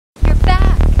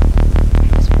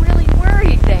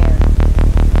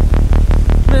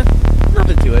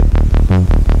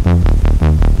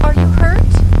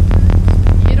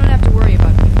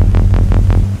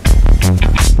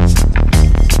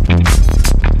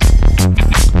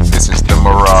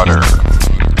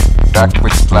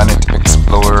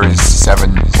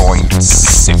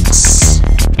6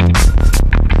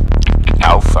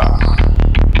 Alpha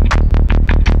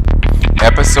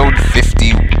Episode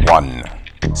 51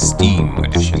 Steam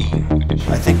Edition.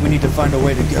 I think we need to find a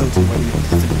way to go to where the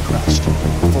Epiphany crashed.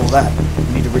 Before that,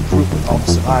 we need to regroup with all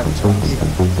the survivors around here.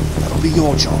 That'll be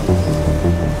your job.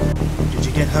 Did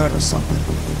you get hurt or something?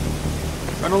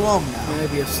 Run along now.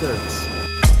 Maybe of service.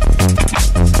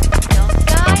 Don't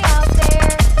die out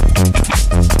there.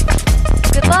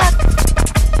 Good luck.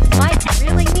 You might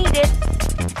really need it.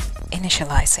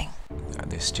 Initializing.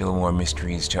 There's still more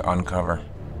mysteries to uncover.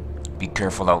 Be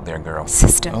careful out there, girl.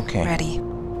 System Okay. ready.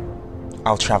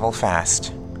 I'll travel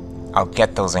fast. I'll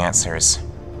get those answers.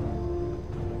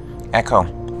 Echo,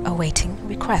 Awaiting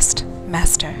request.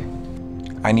 Master.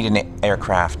 I need an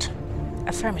aircraft.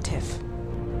 Affirmative.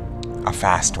 A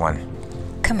fast one.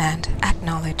 Command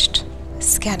acknowledged.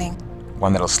 Scanning.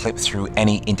 One that'll slip through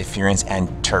any interference and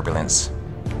turbulence.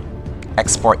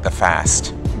 Export the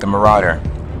fast. The Marauder.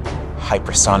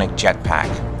 Hypersonic jetpack.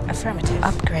 Affirmative.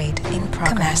 Upgrade in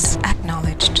progress. Command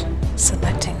acknowledged.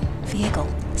 Selecting vehicle.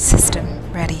 System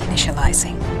ready.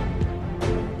 Initializing.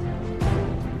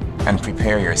 And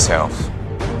prepare yourself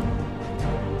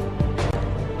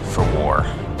for war.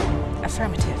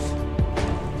 Affirmative.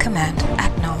 Command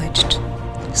acknowledged.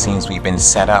 Seems we've been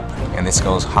set up, and this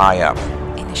goes high up.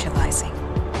 Initializing.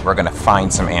 We're gonna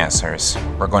find some answers.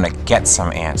 We're gonna get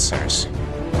some answers.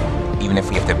 Even if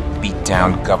we have to beat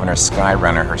down Governor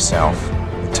Skyrunner herself,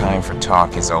 the time for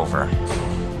talk is over.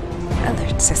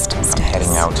 Alert system status. I'm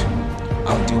heading out.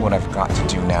 I'll do what I've got to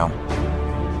do now.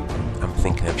 I'm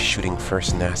thinking of shooting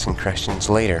first and asking questions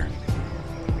later.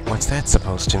 What's that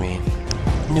supposed to mean?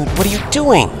 Newt, what are you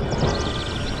doing?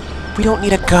 We don't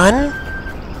need a gun?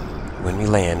 When we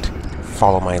land,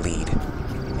 follow my lead.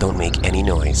 Don't make any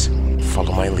noise.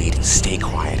 Follow my lead and stay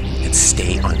quiet. And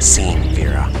stay unseen,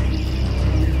 Vera.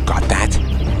 Got that?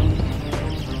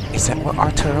 Is that what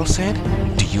Arturo said?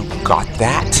 Do you got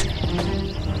that?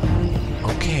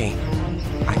 Okay,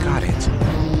 I got it.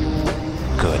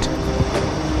 Good.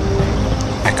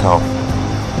 Echo.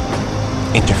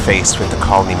 Interface with the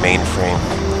colony mainframe.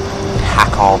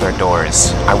 Hack all their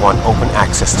doors. I want open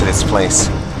access to this place.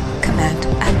 Command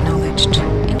acknowledged.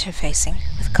 Interfacing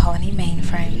with colony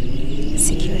mainframe.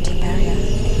 Security barrier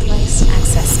in place.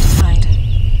 Access denied.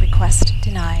 Request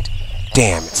denied.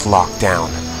 Damn, it's locked down.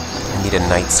 I need a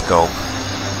night scope.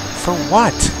 For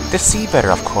what? To see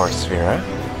better, of course, Vera.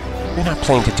 You're not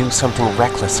planning to do something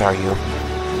reckless, are you?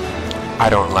 I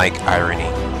don't like irony.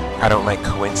 I don't like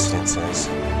coincidences.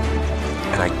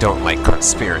 And I don't like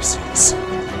conspiracies.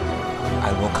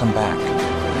 I will come back.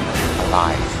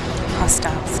 Alive.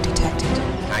 Hostiles detected.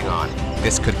 Hang on.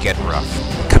 This could get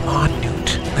rough. Come on,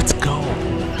 Newt. Let's go.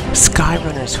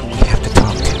 Skyrunner's who we have to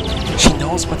talk to. She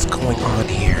knows what's going on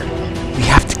here. We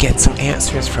have to get some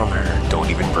answers from her. Don't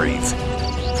even breathe.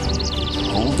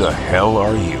 Who the hell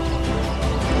are you?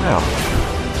 Well,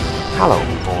 hello,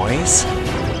 boys.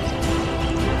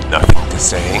 Nothing to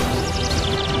say.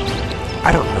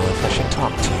 I don't know if I should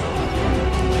talk to you.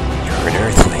 You're an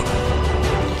Earthling.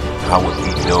 How would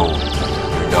we know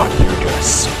you're not here to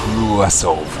screw us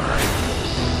over?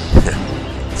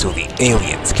 So the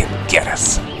aliens can get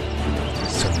us.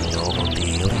 So you know about the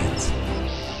aliens?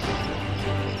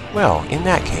 Well, in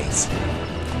that case,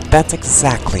 that's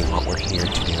exactly what we're here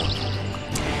to do.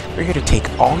 We're here to take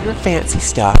all your fancy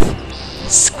stuff,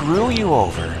 screw you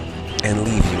over, and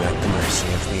leave you at the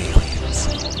mercy of the aliens.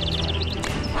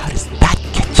 How does that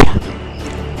get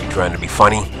you? You trying to be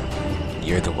funny?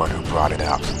 You're the one who brought it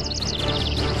up.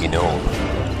 You know,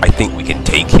 I think we can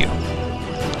take you.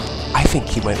 I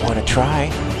think you might want to try,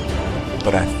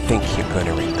 but I think you're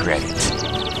gonna regret it.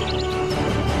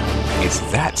 Is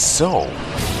that so?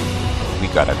 We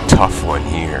got a tough one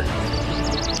here.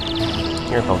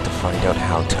 You're about to find out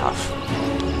how tough.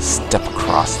 Step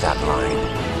across that line.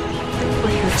 We're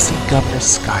here to see Governor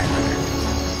Skyrunner.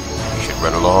 You should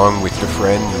run along with your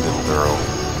friend, little girl.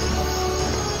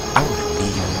 I'm gonna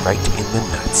knee you right in the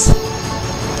nuts.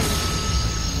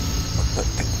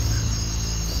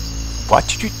 What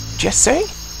did you just say?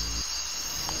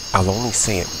 I'll only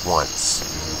say it once.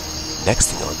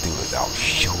 Next thing I'll do is I'll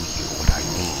show you what I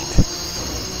mean.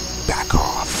 Back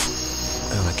off.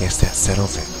 Well, I guess that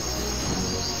settles it.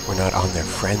 We're not on their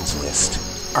friends list.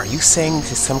 Are you saying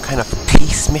this is some kind of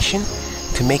peace mission?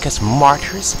 To make us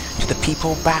martyrs to the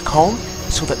people back home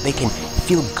so that they can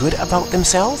feel good about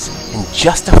themselves and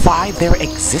justify their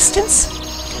existence?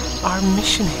 Our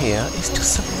mission here is to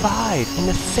survive in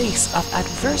the face of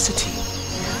adversity.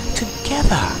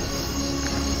 Together.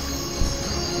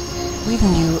 We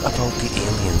knew about the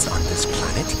aliens on this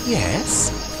planet, yes.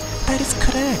 That is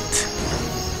correct.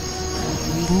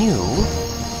 We knew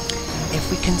if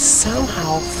we can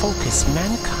somehow focus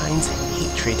mankind's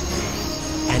hatred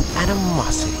and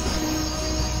animosity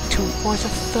towards a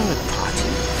third party,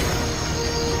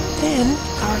 then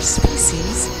our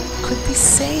species could be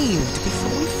saved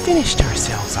before we finished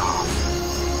ourselves off.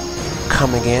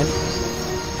 Come again?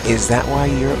 Is that why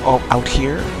you're all out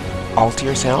here, all to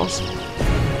yourselves?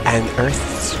 And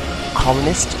Earth's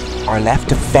colonists are left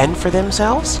to fend for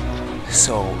themselves?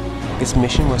 So, this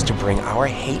mission was to bring our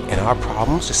hate and our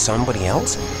problems to somebody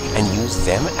else and use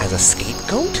them as a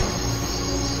scapegoat?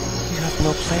 You have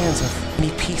no plans of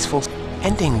any peaceful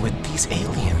ending with these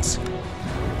aliens.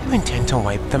 You intend to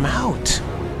wipe them out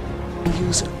and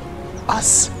use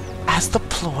us as the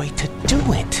ploy to do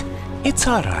it. It's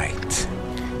alright.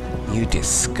 You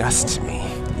disgust me.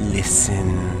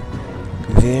 Listen,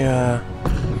 Vera,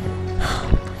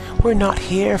 we're not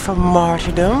here for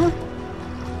martyrdom.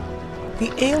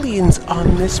 The aliens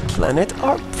on this planet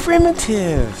are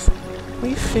primitive.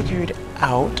 We figured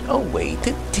out a way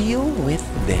to deal with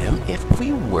them if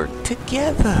we work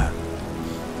together.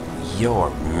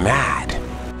 You're mad.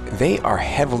 They are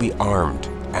heavily armed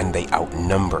and they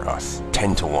outnumber us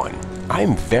 10 to 1.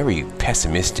 I'm very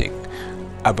pessimistic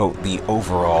about the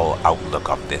overall outlook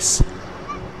of this.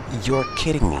 You're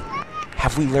kidding me.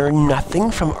 Have we learned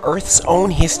nothing from Earth's own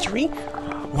history?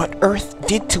 What Earth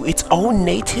did to its own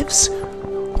natives?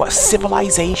 What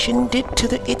civilization did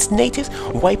to its natives?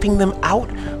 Wiping them out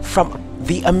from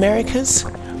the Americas?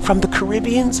 From the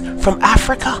Caribbeans? From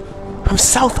Africa? From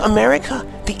South America?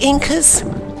 The Incas?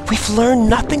 We've learned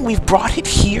nothing? We've brought it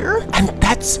here? And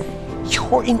that's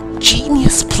your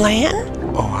ingenious plan?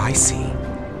 Oh, I see.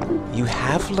 You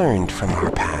have learned from our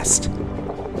past.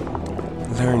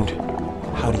 Learned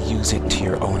how to use it to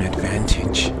your own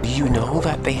advantage. Do you know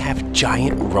that they have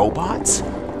giant robots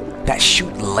that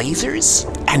shoot lasers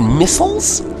and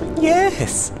missiles?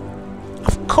 Yes,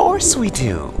 of course we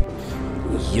do.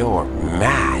 You're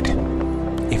mad.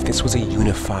 If this was a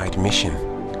unified mission,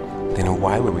 then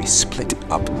why were we split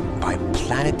up by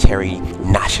planetary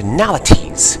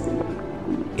nationalities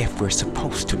if we're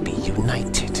supposed to be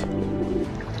united?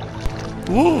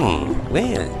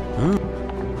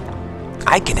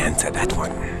 I can answer that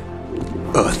one,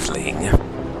 Earthling.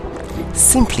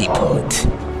 Simply put,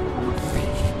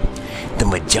 the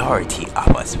majority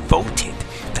of us voted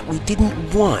that we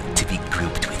didn't want to be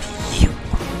grouped with you.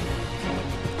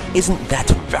 Isn't that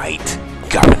right,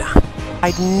 Governor?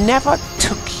 I never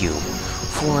took you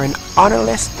for an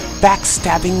honorless,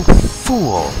 backstabbing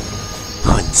fool,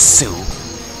 Hunsu.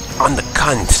 On the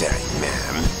contrary,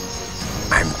 ma'am,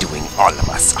 I'm doing all of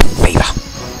us a favor.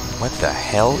 What the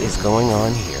hell is going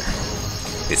on here?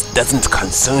 This doesn't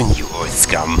concern you, Earth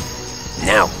scum.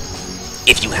 Now,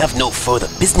 if you have no further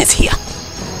business here,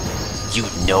 you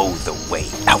know the way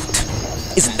out.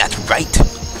 Isn't that right,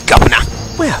 Governor?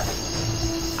 Well,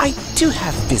 I do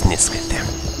have business with them.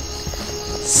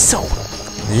 So,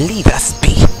 leave us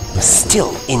be. We're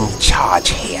still in charge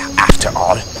here, after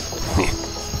all.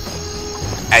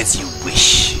 As you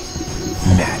wish,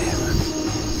 madam.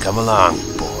 Come along,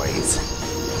 boys.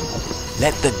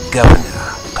 Let the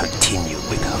governor continue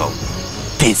with her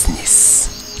business.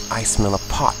 I smell a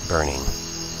pot burning.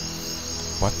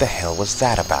 What the hell was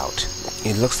that about?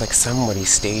 It looks like somebody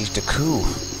staged a coup.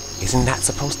 Isn't that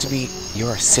supposed to be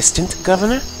your assistant,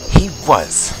 Governor? He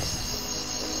was.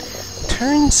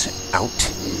 Turns out,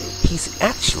 he's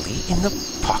actually in the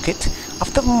pocket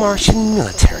of the Martian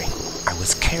military. I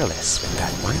was careless with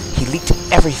that one. He leaked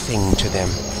everything to them.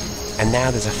 And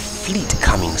now there's a fleet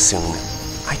coming soon.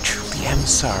 I truly am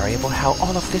sorry about how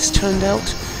all of this turned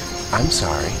out. I'm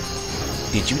sorry.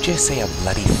 Did you just say a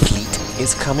bloody fleet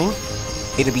is coming?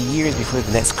 It'll be years before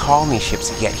the next colony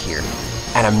ships get here.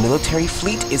 And a military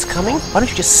fleet is coming? Why don't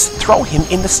you just throw him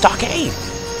in the stockade?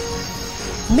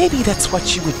 Maybe that's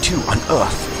what you would do on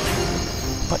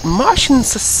Earth. But Martian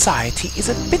society is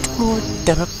a bit more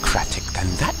democratic than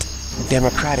that.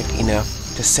 Democratic enough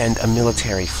to send a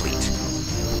military fleet,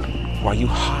 while you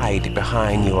hide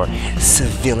behind your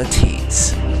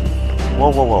civilities.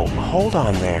 Whoa, whoa, whoa, hold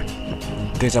on there.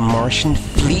 There's a Martian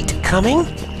fleet coming?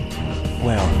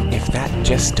 Well, if that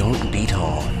just don't beat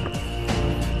all.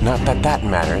 Not that that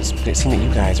matters, but it seems that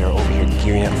you guys are over here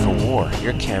gearing up for war.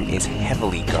 Your camp is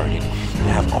heavily guarded. You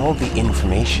have all the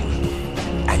information,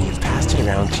 and you've passed it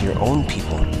around to your own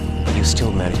people, but you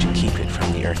still manage to keep it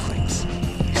from the Earthlings.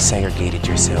 You segregated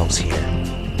yourselves here,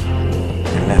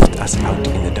 and left us out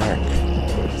in the dark,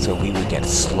 so we would get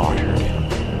slaughtered.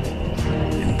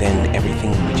 And then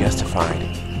everything will be justified.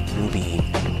 Will be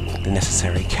the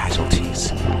necessary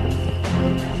casualties.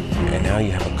 And now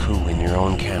you have a coup in your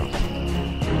own camp.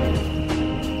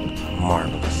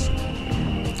 Marvelous.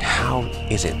 How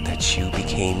is it that you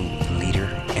became leader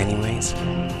anyways?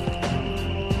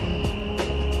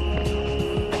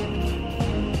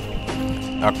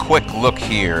 A quick look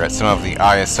here at some of the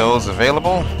ISOs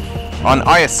available on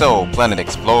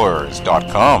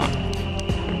isoplanetexplorers.com.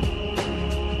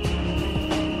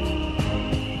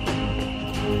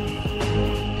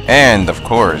 And of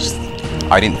course,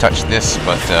 I didn't touch this,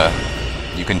 but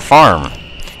you can farm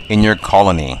in your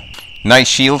colony. Nice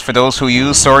shield for those who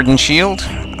use sword and shield.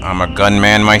 I'm a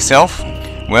gunman myself.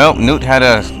 Well, Newt had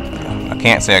I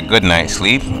can't say a good night's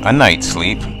sleep, a night's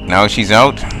sleep. Now she's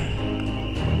out,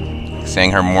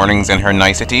 saying her mornings and her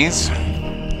niceties.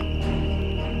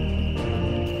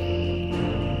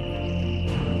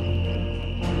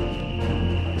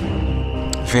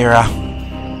 Vera,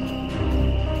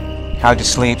 how'd you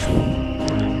sleep?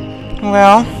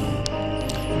 Well,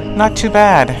 not too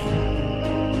bad.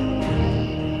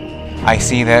 I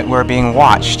see that we're being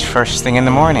watched first thing in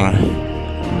the morning.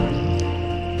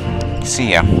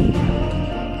 See ya.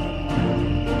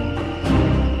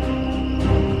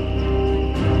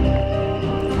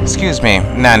 Excuse me,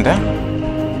 Nanda?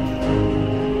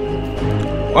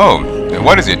 Oh,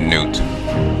 what is it, Newt?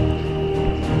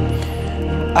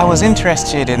 I was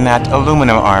interested in that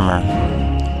aluminum armor.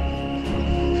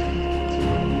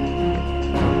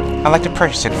 I'd like to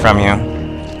purchase it from you.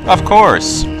 Of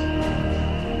course.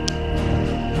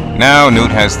 Now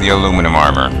Newt has the aluminum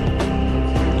armor.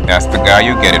 That's the guy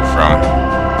you get it from.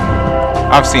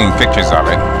 I've seen pictures of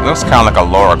it. It looks kind of like a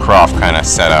Lara Croft kind of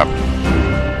setup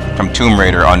from Tomb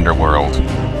Raider Underworld.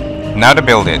 Now to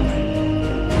build it.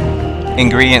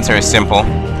 Ingredients are simple.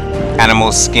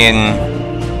 Animal skin,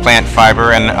 plant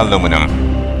fiber, and aluminum.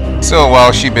 So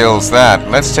while she builds that,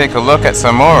 let's take a look at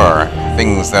some more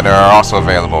things that are also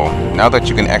available. Now that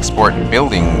you can export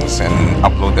buildings and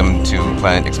upload them to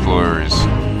Planet Explorers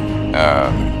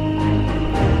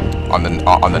on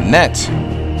the net,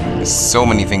 there's so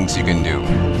many things you can do,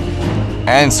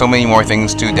 and so many more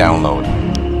things to download.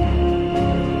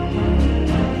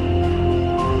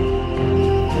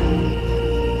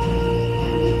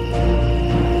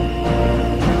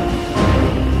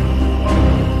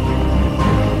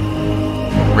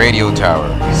 Radio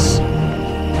towers.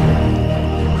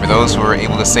 For those who are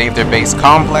able to save their base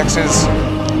complexes,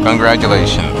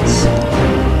 congratulations.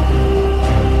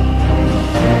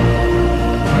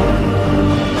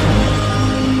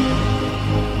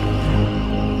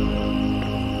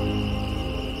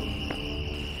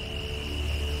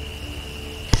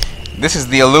 This is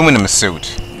the aluminum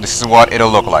suit. This is what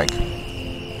it'll look like.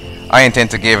 I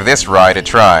intend to give this ride a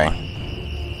try.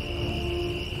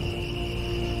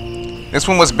 This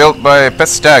one was built by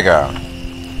Pestaga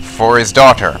for his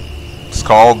daughter. It's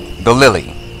called the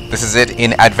Lily. This is it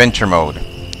in adventure mode.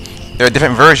 There are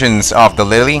different versions of the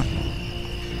Lily.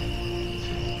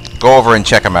 Go over and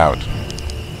check them out.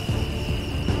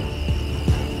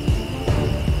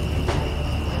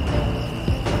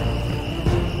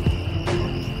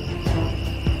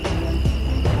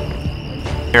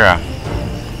 Vera.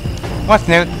 What's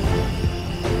Newt?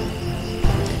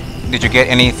 Did you get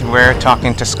anywhere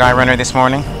talking to Skyrunner this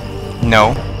morning?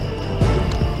 No.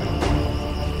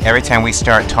 Every time we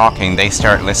start talking, they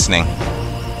start listening.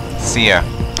 See ya.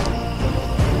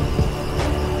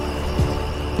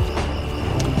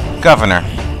 Governor.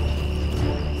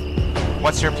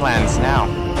 What's your plans now?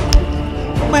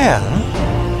 Well,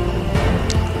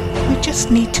 we just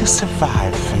need to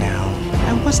survive for now.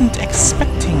 I wasn't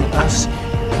expecting us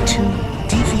to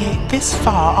deviate this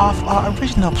far off our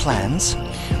original plans.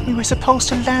 We were supposed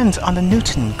to land on the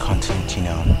Newton continent, you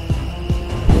know.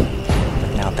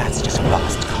 But now that's just a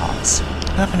lost cause.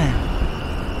 Governor,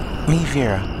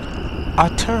 Vera,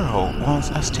 Arturo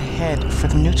wants us to head for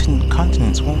the Newton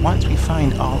continents once we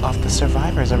find all of the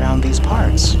survivors around these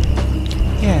parts.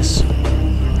 Yes,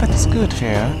 that is good,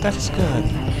 Vera, that is good.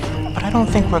 But I don't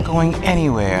think we're going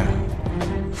anywhere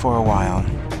for a while.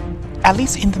 At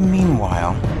least in the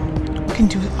meanwhile, we can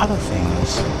do other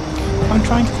things. I'm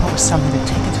trying to come up with something to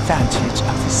take advantage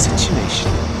of the situation.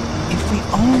 If we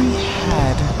only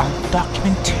had our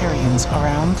documentarians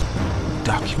around.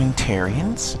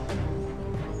 Documentarians?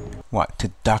 What, to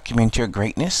document your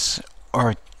greatness?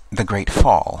 Or the Great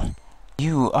Fall?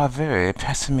 You are very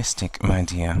pessimistic, my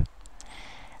dear.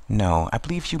 No, I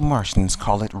believe you Martians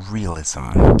call it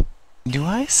realism. Do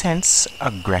I sense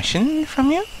aggression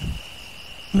from you?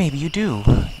 Maybe you do.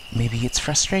 Maybe it's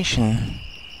frustration.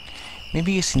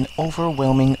 Maybe it's an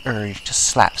overwhelming urge to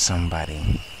slap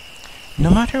somebody. No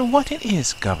matter what it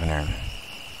is, Governor.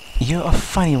 You're a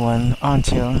funny one,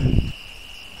 aren't you?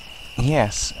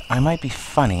 Yes, I might be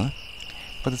funny,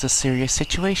 but there's a serious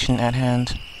situation at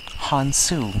hand.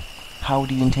 Hansu. How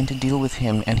do you intend to deal with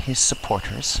him and his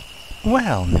supporters?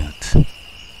 Well, Newt,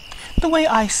 the way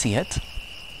I see it,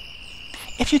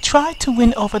 if you try to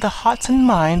win over the hearts and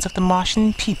minds of the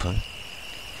Martian people,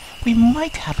 we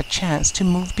might have a chance to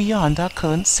move beyond our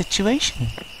current situation.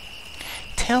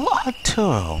 Tell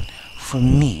Arturo, for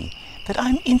me, that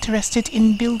I'm interested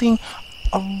in building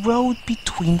a road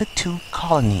between the two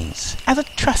colonies as a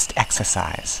trust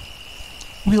exercise.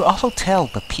 We'll also tell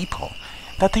the people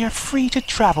that they are free to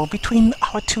travel between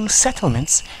our two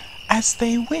settlements as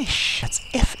they wish. That's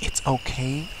if it's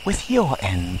okay with your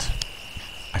end.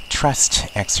 A trust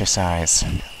exercise.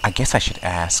 I guess I should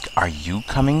ask, are you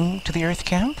coming to the Earth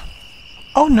camp?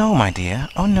 Oh no, my dear,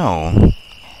 oh no.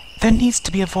 There needs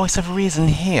to be a voice of reason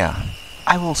here.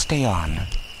 I will stay on.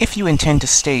 If you intend to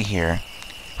stay here,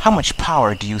 how much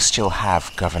power do you still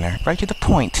have, Governor? Right to the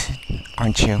point,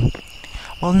 aren't you?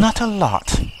 Well, not a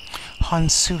lot.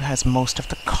 Hansu has most of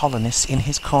the colonists in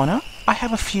his corner. I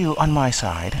have a few on my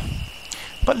side.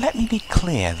 But let me be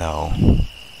clear, though.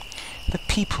 The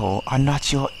people are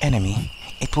not your enemy.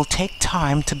 It will take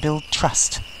time to build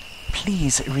trust.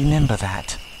 Please remember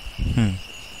that.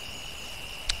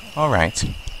 Alright.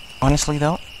 Honestly,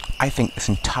 though, I think this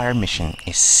entire mission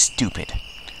is stupid.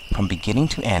 From beginning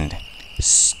to end.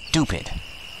 Stupid.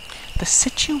 The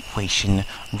situation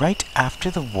right after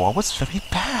the war was very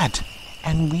bad,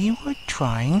 and we were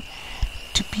trying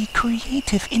to be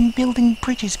creative in building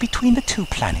bridges between the two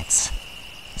planets.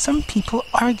 Some people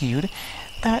argued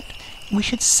that we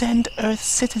should send Earth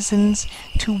citizens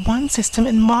to one system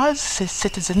and Mars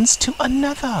citizens to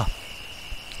another.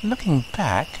 Looking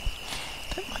back,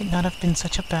 that might not have been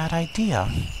such a bad idea.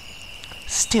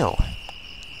 Still,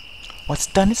 what's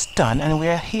done is done, and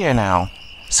we're here now,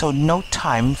 so no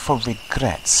time for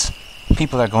regrets.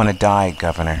 People are going to die,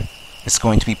 Governor. There's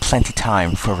going to be plenty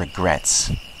time for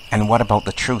regrets. And what about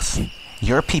the truth?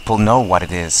 Your people know what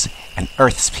it is, and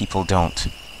Earth's people don't.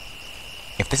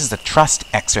 If this is a trust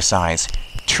exercise,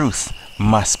 truth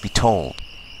must be told.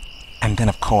 And then,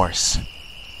 of course,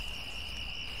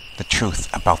 the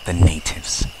truth about the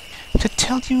natives. To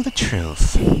tell you the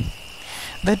truth,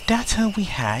 the data we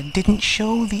had didn't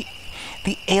show the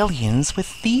aliens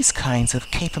with these kinds of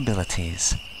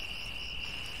capabilities.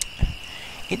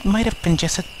 It might have been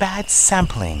just a bad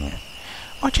sampling,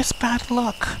 or just bad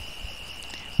luck.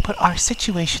 But our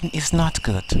situation is not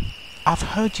good.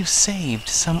 I've heard you saved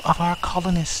some of our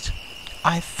colonists.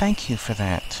 I thank you for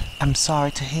that. I'm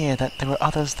sorry to hear that there were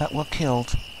others that were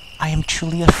killed. I am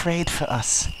truly afraid for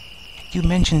us. You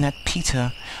mentioned that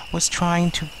Peter was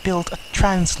trying to build a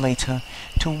translator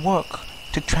to work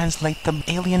to translate the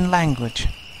alien language.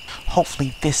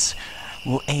 Hopefully this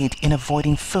will aid in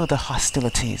avoiding further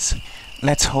hostilities.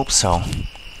 Let's hope so.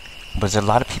 But there's a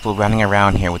lot of people running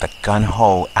around here with a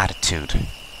gun-ho attitude.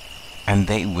 And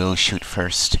they will shoot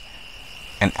first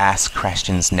and ask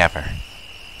questions never.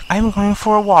 I'm going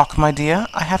for a walk, my dear.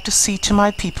 I have to see to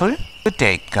my people. Good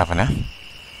day, Governor.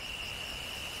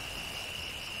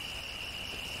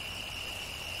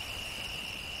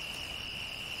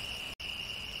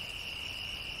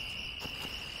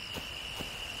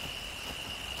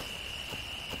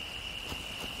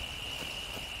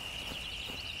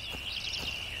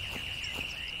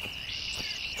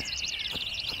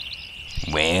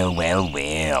 Well, well,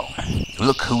 well.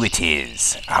 Look who it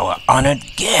is. Our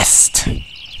honored guest.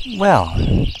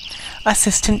 Well,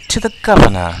 Assistant to the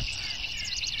Governor,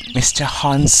 Mr.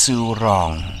 Hansu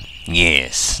Rong.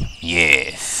 Yes,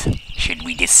 yes. Should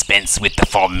we dispense with the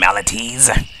formalities,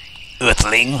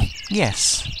 Earthling?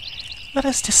 Yes, let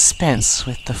us dispense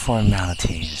with the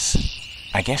formalities.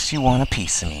 I guess you want a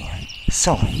piece of me.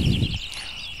 So,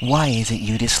 why is it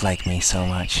you dislike me so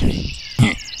much?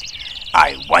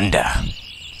 I wonder.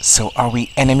 So are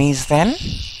we enemies then?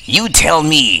 You tell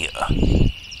me.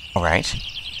 Alright.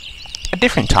 A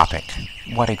different topic.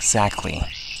 What exactly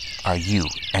are you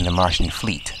and the Martian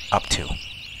fleet up to?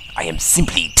 I am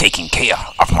simply taking care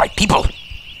of my people.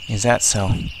 Is that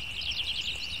so?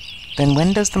 Then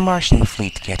when does the Martian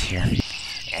fleet get here?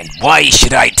 And why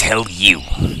should I tell you?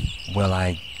 Well,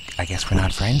 I guess we're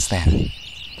not friends then.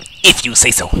 If you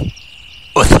say so,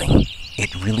 Earthling.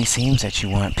 It really seems that you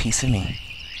want a piece of me.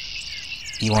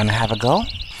 You want to have a go?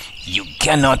 You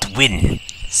cannot win,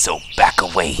 so back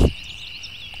away,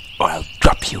 or I'll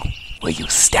drop you where you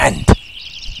stand.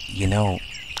 You know,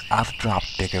 I've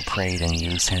dropped bigger prey than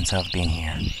you since I've been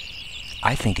here.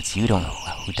 I think it's you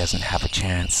who doesn't have a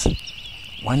chance.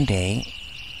 One day,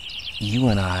 you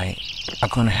and I are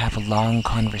going to have a long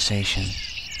conversation,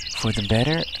 for the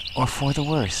better or for the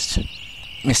worst,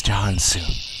 Mr.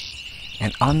 Hansu.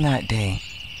 And on that day,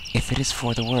 If it is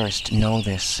for the worst, know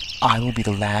this. I will be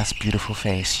the last beautiful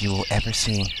face you will ever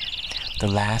see. The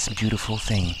last beautiful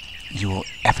thing you will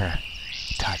ever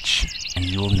touch. And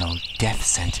you will know death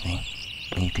sent me.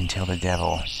 And you can tell the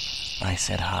devil I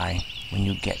said hi when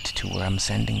you get to where I'm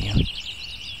sending you.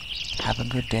 Have a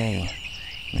good day,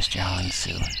 Mr.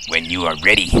 Hansu. When you are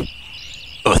ready,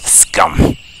 Earth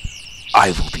scum,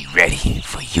 I will be ready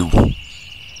for you.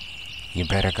 You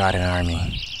better guard an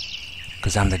army,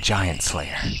 'cause I'm the giant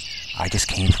slayer. I just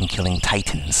came from killing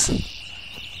titans.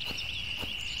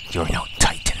 You're no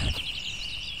titan.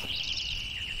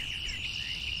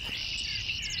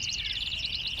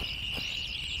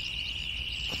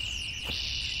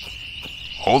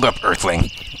 Hold up, Earthling.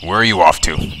 Where are you off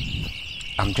to?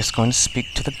 I'm just going to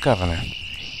speak to the governor.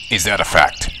 Is that a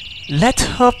fact? Let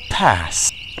her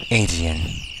pass, Adrian.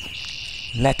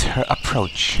 Let her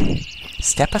approach.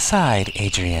 Step aside,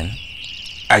 Adrian.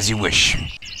 As you wish,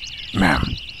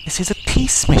 ma'am. This is a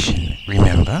peace mission,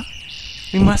 remember?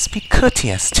 We must be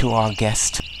courteous to our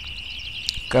guest.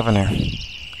 Governor,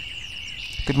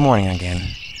 good morning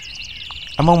again.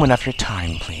 A moment of your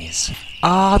time, please.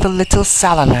 Ah, the little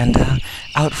salamander,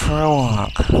 out for a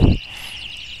walk.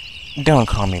 Don't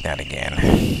call me that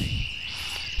again.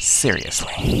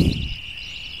 Seriously.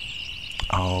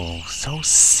 Oh, so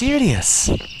serious.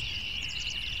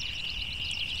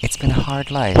 It's been a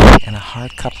hard life and a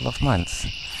hard couple of months.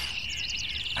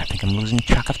 I think I'm losing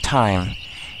track of time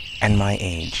and my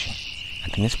age. I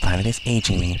think this planet is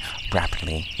aging me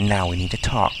rapidly. Now we need to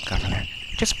talk, Governor.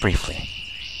 Just briefly.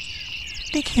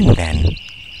 Begin then.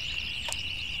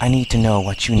 I need to know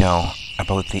what you know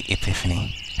about the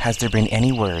Epiphany. Has there been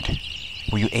any word?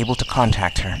 Were you able to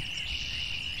contact her?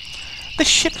 The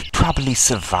ship probably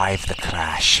survived the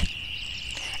crash.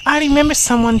 I remember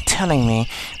someone telling me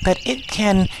that it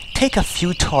can take a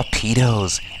few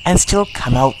torpedoes and still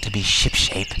come out to be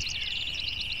shipshape.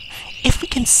 If we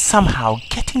can somehow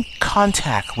get in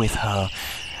contact with her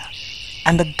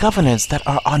and the governors that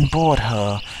are on board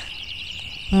her,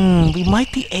 we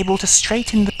might be able to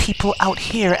straighten the people out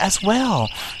here as well.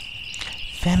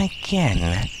 Then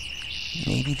again,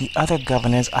 maybe the other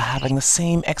governors are having the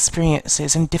same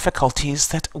experiences and difficulties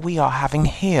that we are having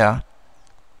here.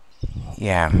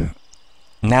 Yeah.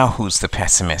 Now who's the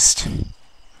pessimist?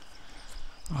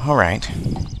 All right.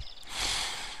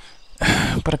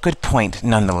 But a good point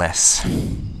nonetheless.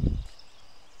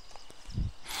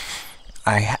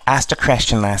 I asked a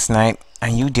question last night,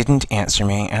 and you didn't answer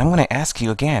me, and I'm going to ask you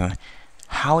again.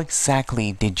 How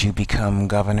exactly did you become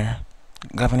governor?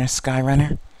 Governor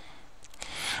Skyrunner?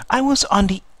 I was on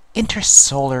the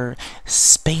Intersolar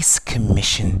Space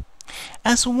Commission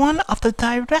as one of the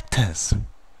directors.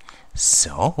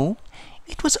 So,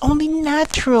 it was only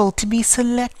natural to be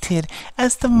selected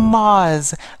as the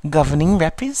Mars governing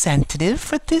representative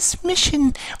for this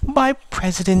mission by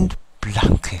President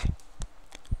Blanke.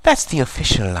 That's the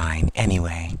official line,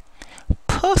 anyway.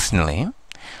 Personally,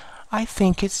 I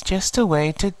think it's just a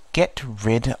way to get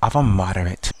rid of a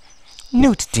moderate.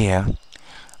 Newt, dear,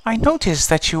 I notice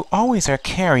that you always are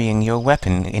carrying your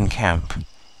weapon in camp.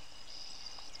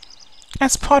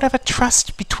 As part of a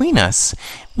trust between us,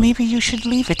 maybe you should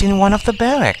leave it in one of the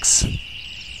barracks.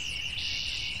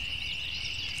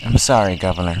 I'm sorry,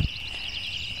 Governor.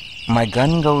 My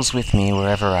gun goes with me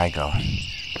wherever I go.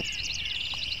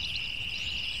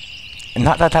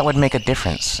 Not that that would make a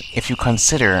difference. If you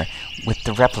consider, with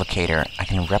the replicator, I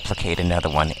can replicate another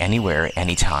one anywhere,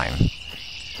 anytime.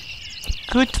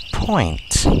 Good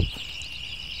point.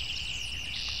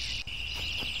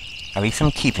 At least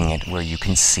I'm keeping it where you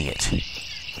can see it.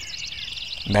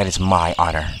 That is my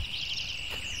honor.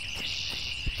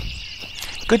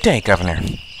 Good day, Governor.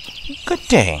 Good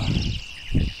day.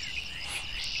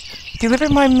 Deliver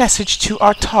my message to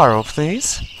Artaro,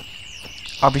 please.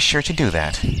 I'll be sure to do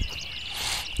that.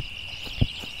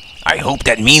 I hope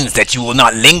that means that you will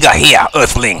not linger here,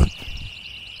 Earthling.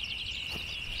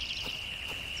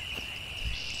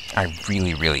 I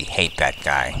really, really hate that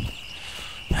guy.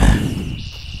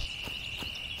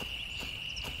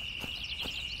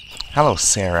 Hello,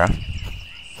 Sarah.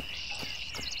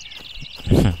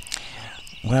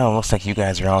 Well, looks like you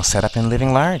guys are all set up and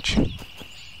living large.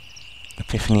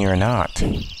 Epiphany or not.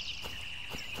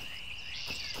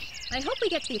 I hope we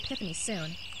get to the Epiphany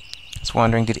soon. I was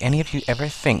wondering, did any of you ever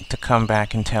think to come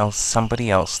back and tell somebody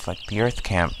else, like the Earth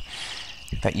Camp,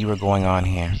 that you were going on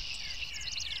here?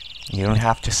 You don't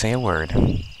have to say a word.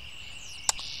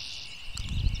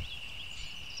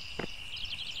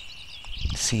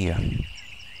 See ya.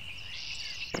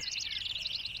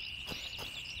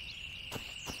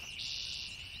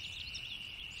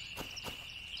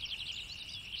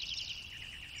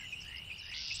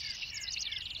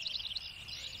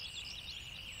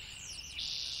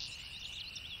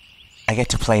 I get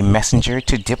to play messenger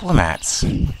to diplomats.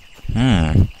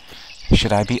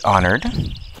 Should I be honored?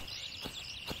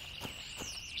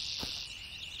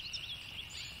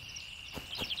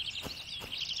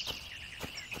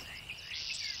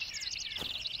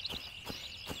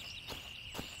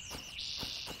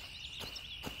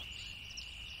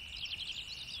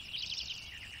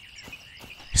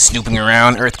 Snooping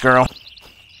around, Earth Girl?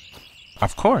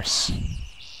 Of course.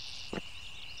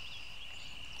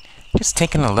 Just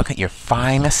taking a look at your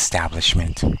fine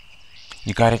establishment.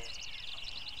 You got it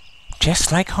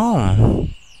just like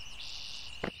home.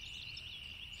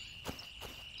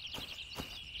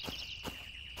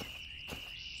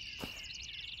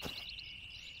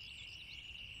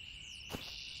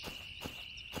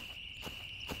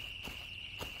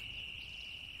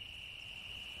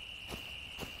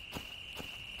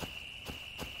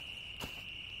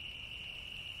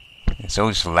 So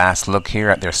just a last look here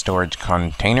at their storage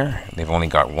container. They've only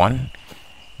got one.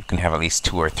 You can have at least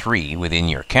 2 or 3 within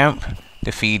your camp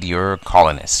to feed your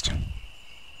colonist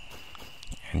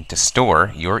and to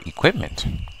store your equipment,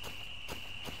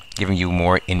 giving you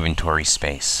more inventory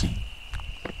space.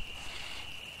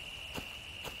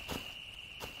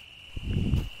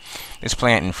 This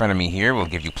plant in front of me here will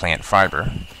give you plant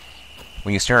fiber.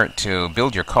 When you start to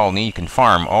build your colony, you can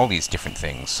farm all these different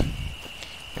things.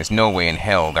 There's no way in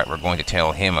hell that we're going to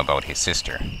tell him about his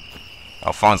sister.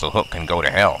 Alfonso Hook can go to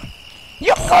hell.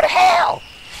 You can go to hell!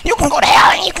 You can go to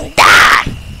hell and you can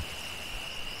die!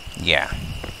 Yeah.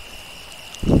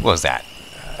 What was that?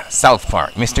 South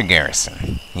Park, Mr.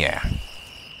 Garrison. Yeah.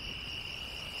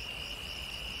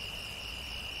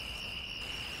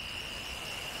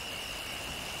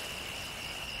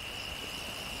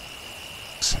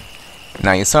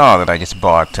 Now you saw that I just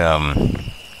bought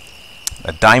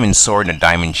a diamond sword and a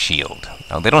diamond shield.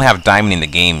 Now they don't have diamond in the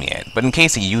game yet, but in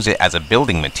case you use it as a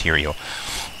building material,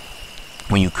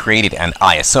 when you created an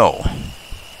ISO,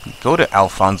 go to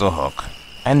Alfonso Hook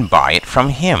and buy it from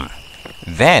him.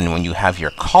 Then when you have your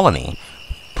colony,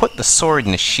 put the sword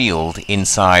and the shield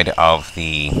inside of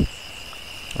the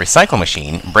recycle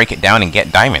machine, break it down and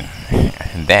get diamond,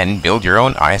 and then build your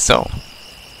own ISO.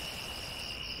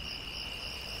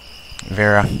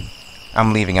 Vera,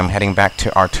 I'm leaving. I'm heading back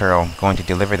to Arturo, going to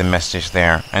deliver the message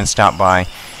there and stop by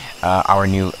our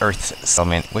new Earth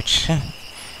settlement, which,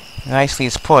 nicely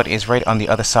is put, is right on the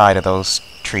other side of those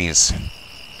trees.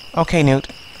 Okay, Newt.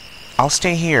 I'll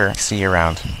stay here. See you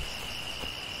around.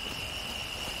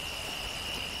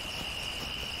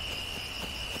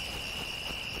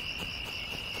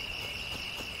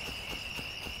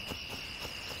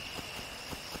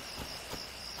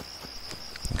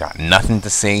 Got nothing to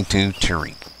say to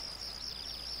Tariq.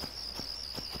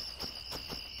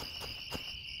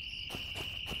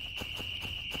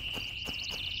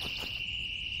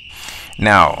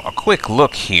 Now, a quick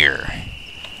look here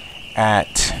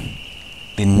at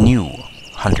the new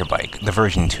Hunter bike, the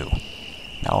version 2.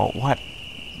 Now, what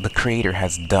the creator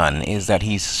has done is that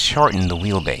he's shortened the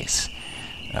wheelbase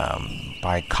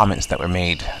by comments that were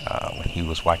made when he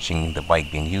was watching the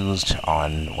bike being used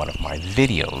on one of my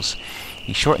videos.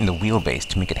 He shortened the wheelbase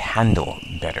to make it handle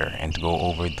better and to go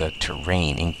over the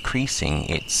terrain, increasing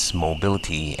its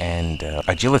mobility and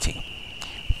agility.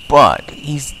 But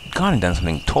he's gone and done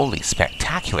something totally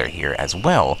spectacular here as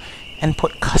well, and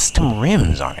put custom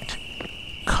rims on it.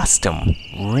 Custom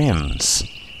rims.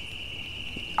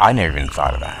 I never even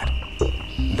thought of that.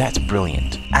 That's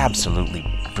brilliant. Absolutely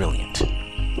brilliant.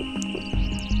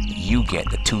 You get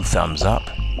the 2 thumbs up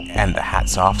and the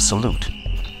hats off salute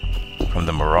from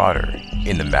the Marauder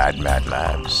in the Mad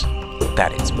Labs.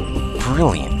 That is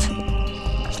brilliant.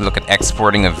 Let's look at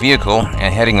exporting a vehicle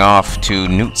and heading off to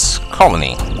Newt's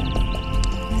colony.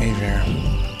 Hey Vera,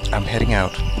 I'm heading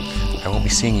out. I won't be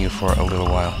seeing you for a little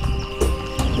while,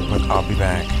 but I'll be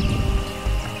back.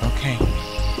 Okay.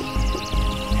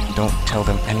 Don't tell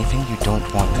them anything you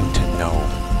don't want them to know,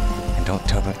 and don't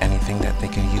tell them anything that they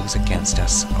can use against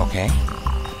us, okay?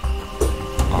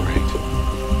 Alright.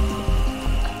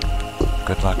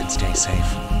 Good luck and stay safe.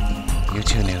 You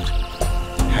too, Newt.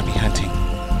 Happy hunting.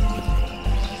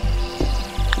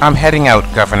 I'm heading out,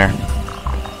 Governor.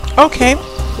 Okay.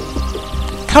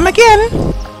 Come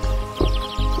again!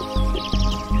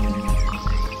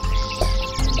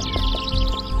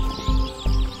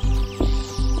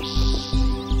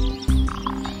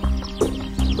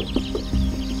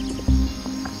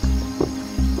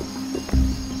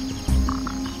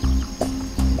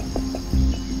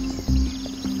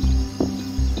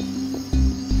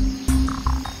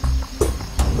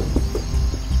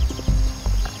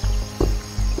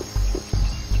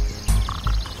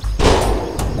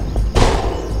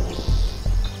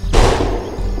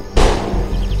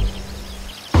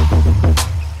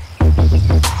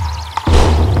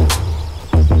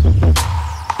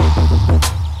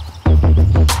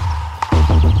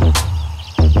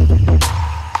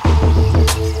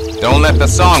 Don't let the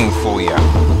song fool you.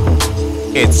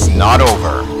 It's not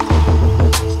over.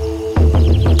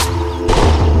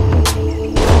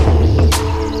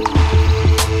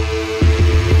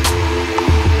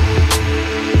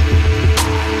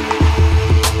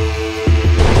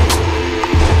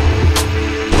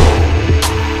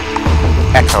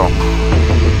 Echo.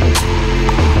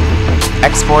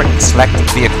 Export select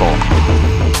vehicle.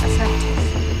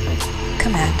 Affirmative.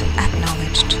 Command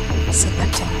acknowledged.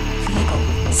 Selecting vehicle.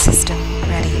 System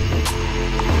ready.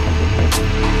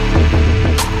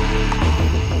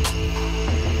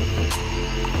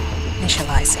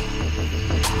 Initializing.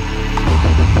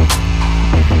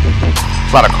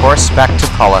 Plot a course back to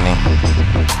colony.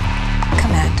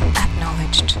 Command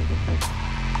acknowledged.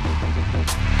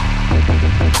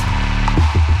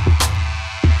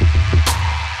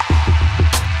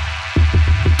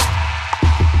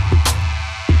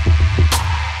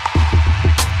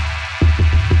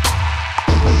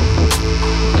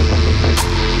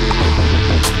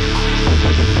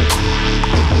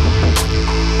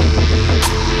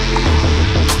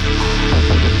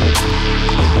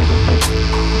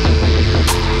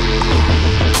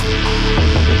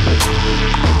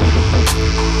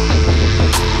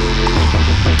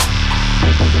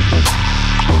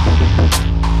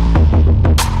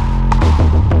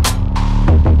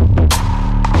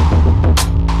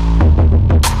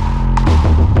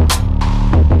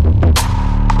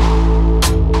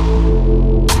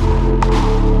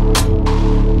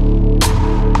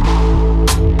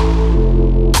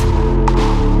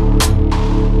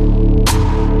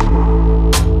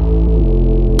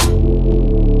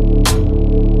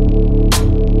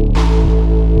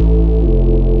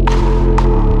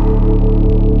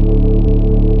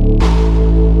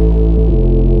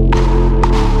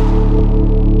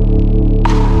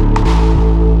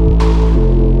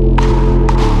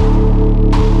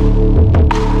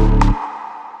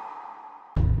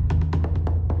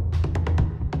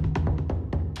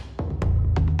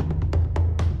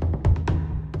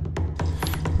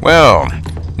 Well,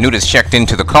 Newt has checked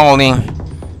into the colony,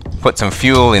 put some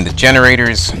fuel in the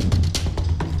generators,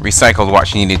 recycled what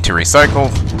she needed to recycle,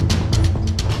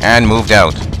 and moved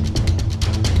out.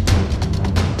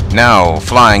 Now,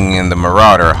 flying in the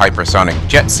Marauder hypersonic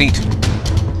jet seat,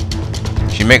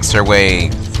 she makes her way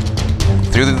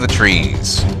through the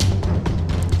trees.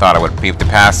 Thought I would be able to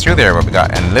pass through there, but we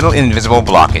got a little invisible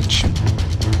blockage.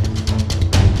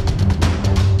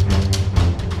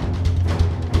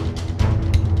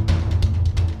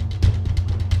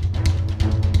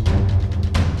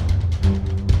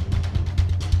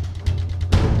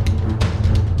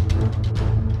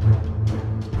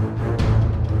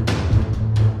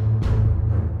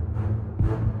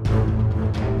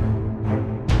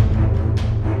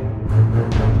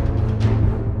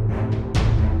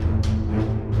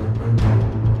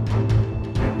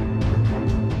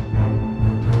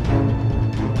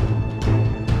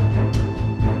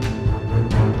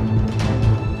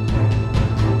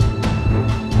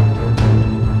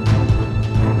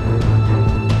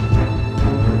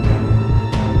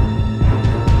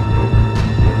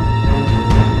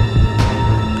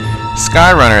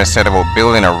 Skyrunner said about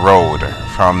building a road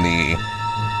from the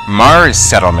Mars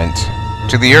settlement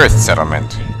to the Earth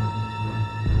settlement.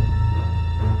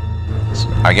 So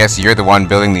I guess you're the one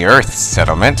building the Earth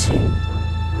settlement.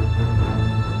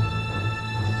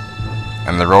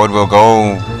 And the road will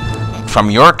go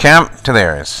from your camp to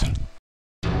theirs.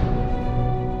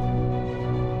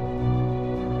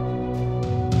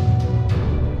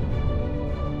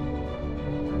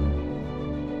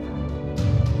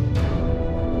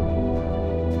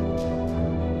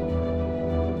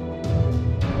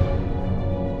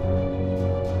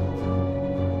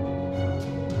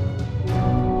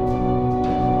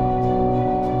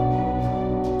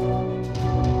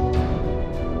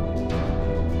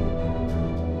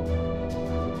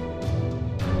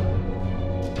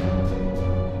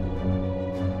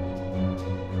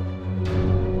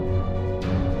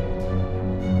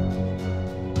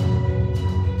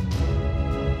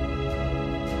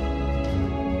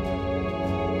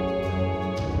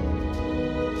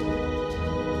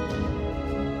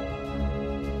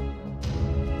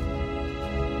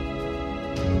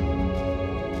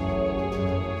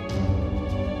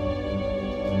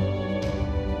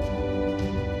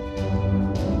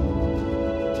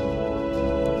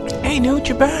 Hey, Newt,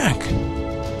 you're back.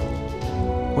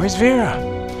 Where's Vera?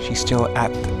 She's still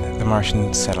at the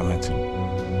Martian settlement.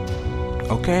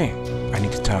 Okay, I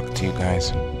need to talk to you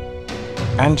guys.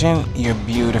 Anjin, you're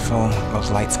beautiful.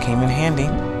 Those lights came in handy.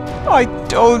 I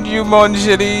told you, mon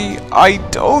chéri. I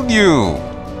told you.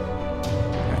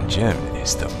 Anjin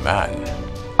is the man.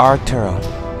 Arturo,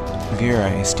 Vera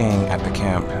is staying at the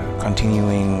camp,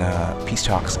 continuing peace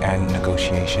talks and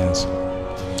negotiations.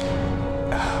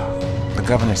 The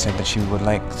governor said that she would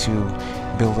like to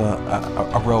build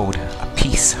a road, a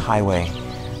peace highway,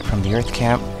 from the Earth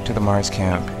camp to the Mars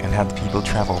camp, and have the people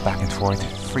travel back and forth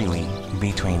freely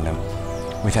between them,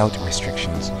 without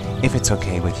restrictions, if it's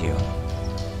okay with you.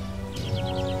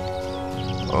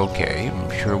 Okay,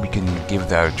 I'm sure we can give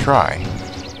that a try.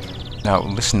 Now,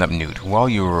 listen up, Newt. While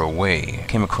you were away, I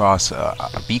came across a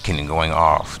beacon going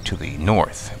off to the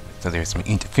north. So there's some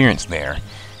interference there.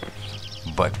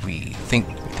 But we think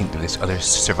that there's other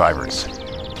survivors.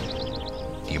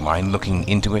 Do you mind looking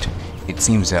into it? It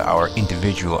seems that our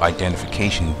individual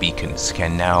identification beacons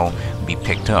can now be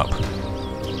picked up.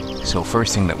 So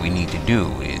first thing that we need to do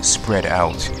is spread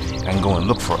out and go and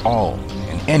look for all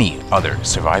and any other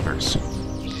survivors.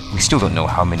 We still don't know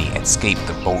how many escaped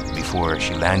the boat before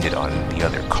she landed on the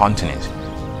other continent.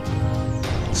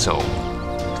 So,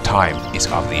 time is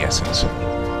of the essence.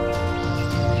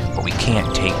 But we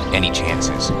can't take any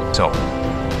chances. So,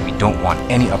 we don't want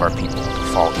any of our people to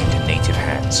fall into native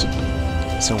hands.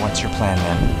 So what's your plan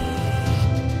then?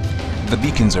 The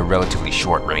beacons are relatively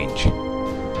short range.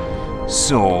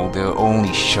 So, they'll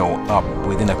only show up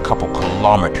within a couple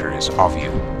kilometers of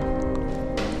you.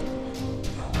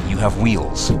 You have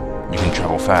wheels. You can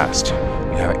travel fast.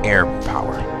 You have air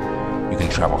power. You can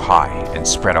travel high and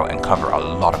spread out and cover a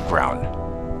lot of ground.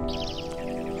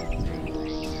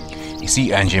 You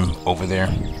see Anjim over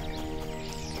there?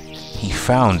 He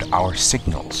found our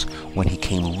signals when he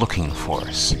came looking for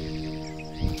us.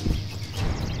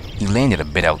 He landed a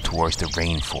bit out towards the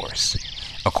rainforest.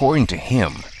 According to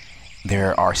him,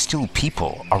 there are still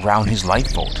people around his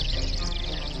lifeboat.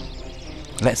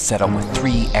 Let's set up with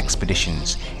 3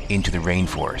 expeditions into the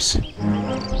rainforest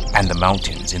and the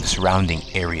mountains in the surrounding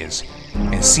areas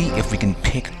and see if we can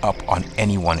pick up on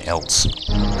anyone else.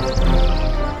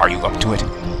 Are you up to it?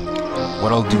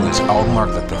 What I'll do is I'll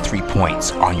mark the 3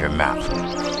 points on your map,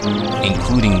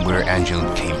 including where Angel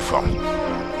came from.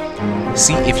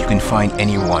 See if you can find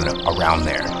anyone around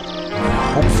there, and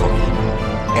hopefully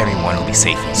everyone will be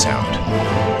safe and sound.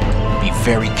 Be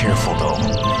very careful though.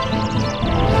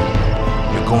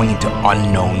 Going into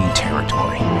unknown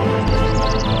territory.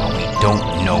 We don't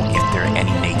know if there are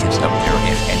any natives up there, or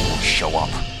if any will show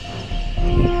up.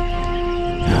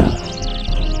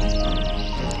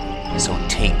 So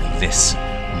take this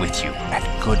with you, and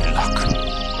good luck.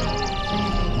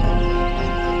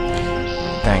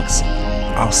 Thanks.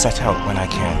 I'll set out when I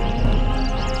can.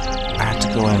 I have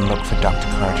to go and look for Dr.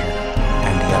 Carter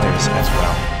and the others as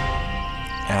well.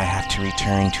 And I have to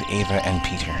return to Ava and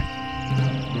Peter.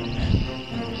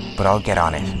 But I'll get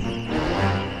on it.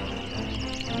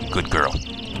 Good girl.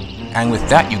 And with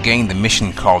that, you gain the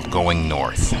mission called Going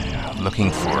North,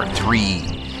 looking for 3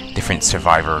 different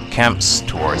survivor camps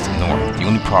towards the north. The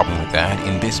only problem with that,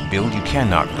 in this build, you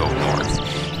cannot go north.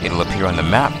 It'll appear on the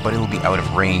map, but it will be out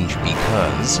of range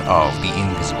because of the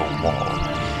invisible wall.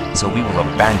 So we will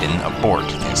abort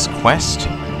this quest,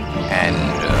 and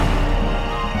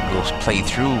we'll play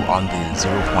through on the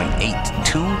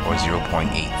 0.82 or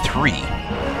 0.83.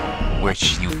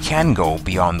 which you can go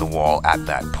beyond the wall at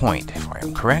that point, if I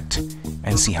am correct,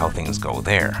 and see how things go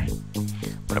there.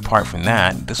 But apart from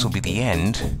that, this will be the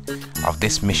end of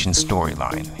this mission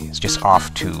storyline. It's just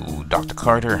off to Dr.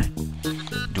 Carter,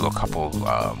 do a couple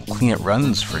cleanup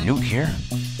runs for Newt here,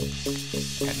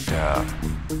 and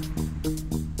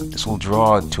this will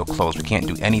draw to a close. We can't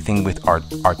do anything with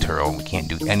Arturo, we can't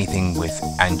do anything with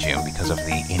Anjim because of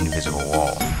the invisible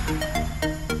wall.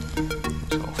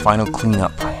 So final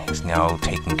cleanup is now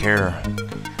taken care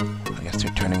of. I guess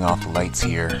they're turning off the lights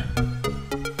here,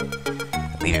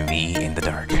 leaving me in the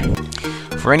dark.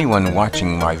 For anyone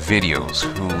watching my videos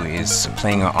who is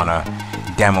playing on a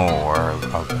demo or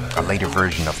a later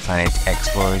version of Planet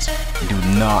Explorers, do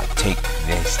not take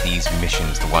these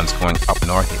missions. The ones going up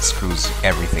north, it screws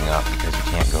everything up because you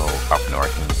can't go up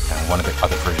north, and one of the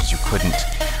other versions you couldn't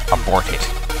abort it.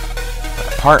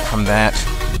 But apart from that,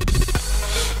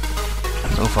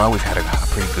 so far we've had a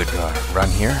pretty good run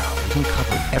here. We can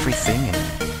cover everything, and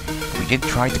we did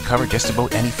try to cover just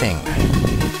about anything.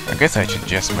 I guess I should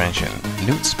just mention,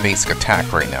 Newt's basic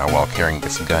attack right now while carrying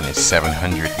this gun is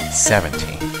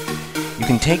 770. You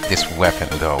can take this weapon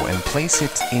though and place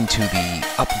it into the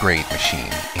upgrade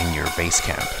machine in your base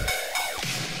camp.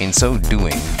 In so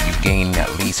doing, you gain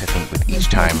at least, I think with each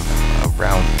time,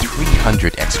 around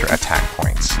 300 extra attack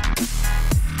points.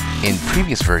 In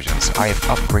previous versions, I have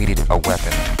upgraded a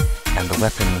weapon, and the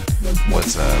weapon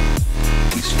was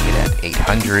used to hit at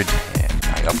 800, and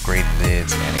I I upgraded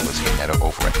it, and it was hitting at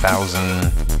over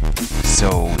 1,000.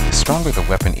 So the stronger the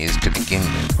weapon is to begin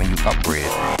with, when you upgrade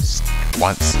it,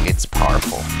 once it's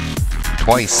powerful.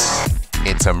 Twice,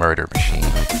 it's a murder machine.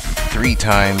 3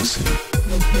 times,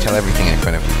 tell everything in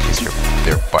front of you, kiss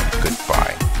their butt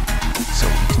goodbye. So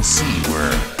you can see where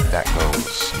that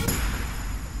goes.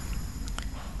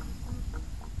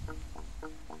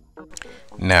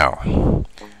 Now,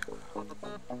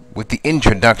 with the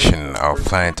introduction of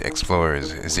Planet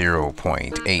Explorers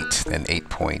 0.8, then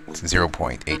 0.81,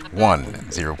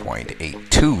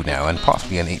 0.82 now, and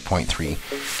possibly an 8.3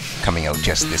 coming out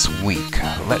just this week,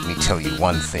 let me tell you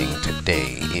one thing.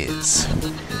 Today is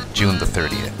June the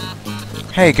 30th.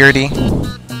 Hey, Gertie.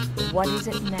 What is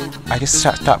it now? I just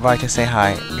stopped by to say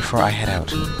hi before I head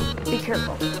out. Be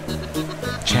careful.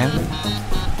 Chen?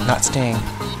 Not staying.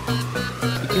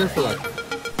 Be careful, Echo.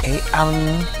 Hey,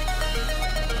 Alan.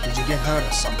 Did you get hurt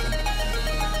or something?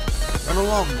 Run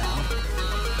along now.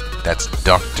 That's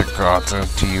Dr. Carter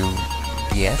to you.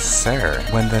 Yes, sir.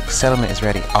 When the settlement is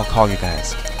ready, I'll call you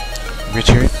guys.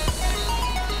 Richard,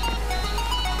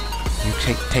 you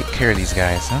take care of these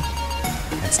guys, huh?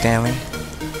 And Stanley,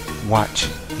 watch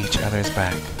each other's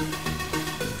back.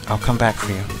 I'll come back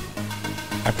for you.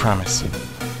 I promise.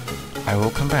 I will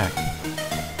come back.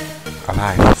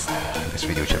 Alive. This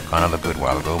video should have gone on a good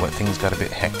while ago, but things got a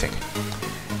bit hectic.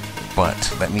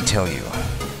 But let me tell you,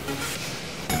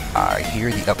 I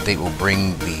hear the update will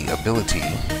bring the ability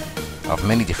of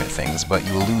many different things, but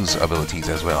you will lose abilities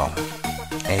as well.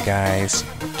 Hey guys,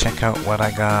 check out what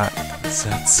I got. It's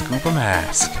a scuba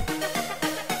mask.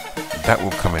 That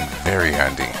will come in very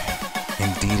handy.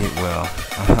 Indeed it will.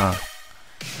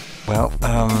 Well,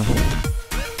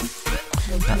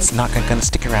 that's not gonna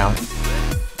stick around.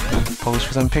 Pose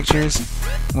for some pictures.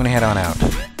 I'm gonna head on out.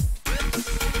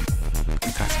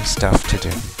 Got some stuff to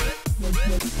do.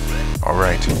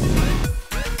 Alright.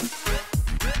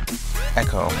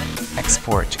 Echo,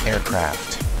 export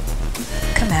aircraft.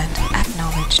 Command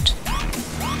acknowledged.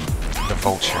 The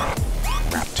Vulture,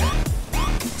 Raptor.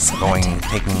 Selecting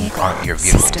Taking vehicle your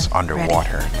vehicles system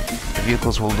underwater. ready. The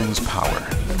vehicles will lose power.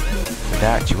 For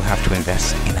that, you will have to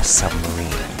invest in a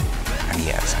submarine. And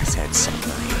yes, I said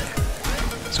submarine.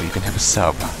 So you can have a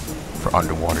sub for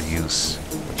underwater use.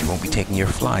 But you won't be taking your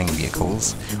flying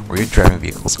vehicles or your driving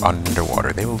vehicles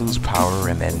underwater. They will lose power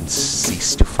and then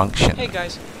cease to function. Hey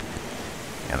guys.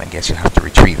 And I guess you'll have to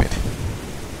retrieve it.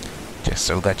 Just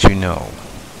so that you know.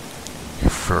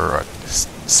 For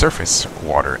surface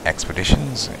water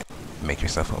expeditions, make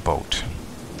yourself a boat.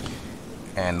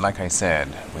 And like I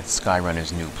said, with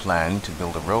Skyrunner's new plan to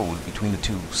build a road between the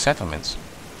two settlements,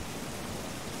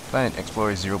 Planet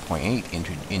Explorers 0.8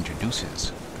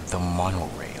 introduces the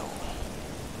monorail.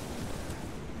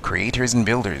 Creators and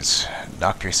builders,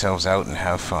 knock yourselves out and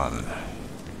have fun.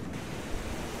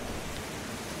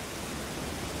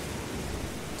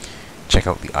 Check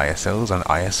out the ISOs on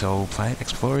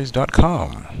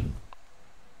isoplanetexplorers.com.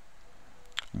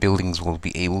 Buildings will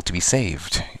be able to be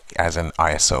saved as an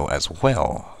ISO as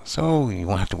well, so you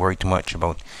won't have to worry too much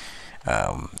about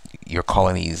your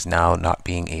colonies now not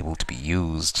being able to be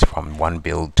used from one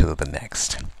build to the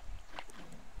next.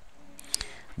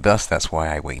 Thus, that's why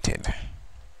I waited.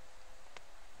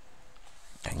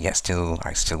 And yet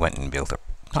I still went and built a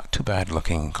not too bad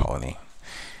looking colony.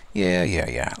 Yeah.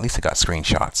 At least I got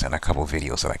screenshots and a couple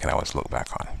videos that I can always look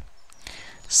back on.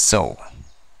 So,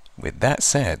 with that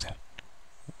said,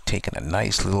 taking a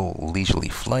nice little leisurely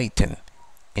flight and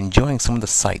enjoying some of the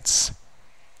sights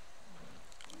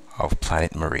of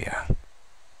Planet Maria.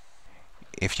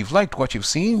 If you've liked what you've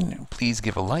seen, please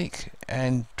give a like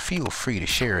and feel free to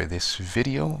share this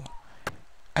video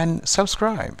and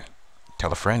subscribe.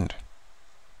 Tell a friend.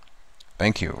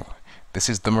 Thank you. This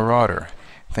is the Marauder,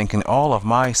 thanking all of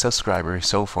my subscribers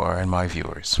so far and my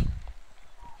viewers.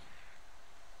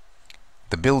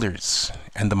 The builders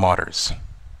and the modders.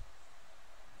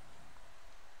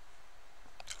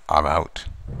 I'm out.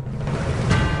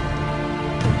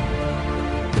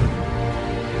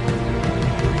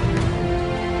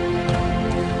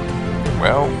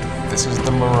 Well, this is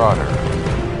the Marauder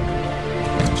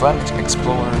with Planet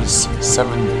Explorers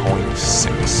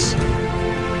 7.6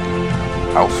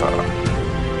 Alpha,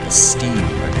 the Steam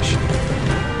Edition.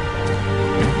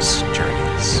 Newt's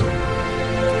Journeys.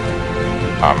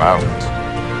 I'm out.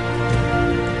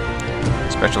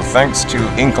 Special thanks to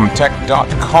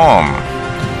IncomeTech.com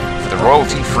for the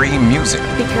royalty-free music.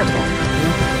 Be careful.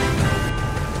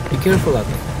 Be careful out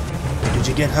there. Did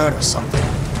you get hurt or something?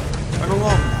 Run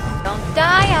along now. Don't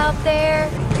die out there.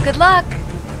 Good luck.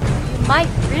 You might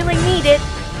really need it.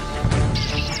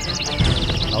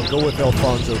 I'll go with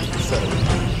Alfonso to the settlement.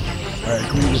 I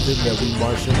agree with him that we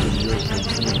Martians and the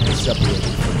Earthlings need to be separated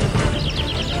from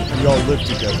them. We all live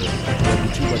together. There'll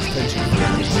be too much tension for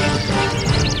us.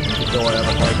 Even though I have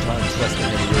a hard time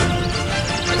trusting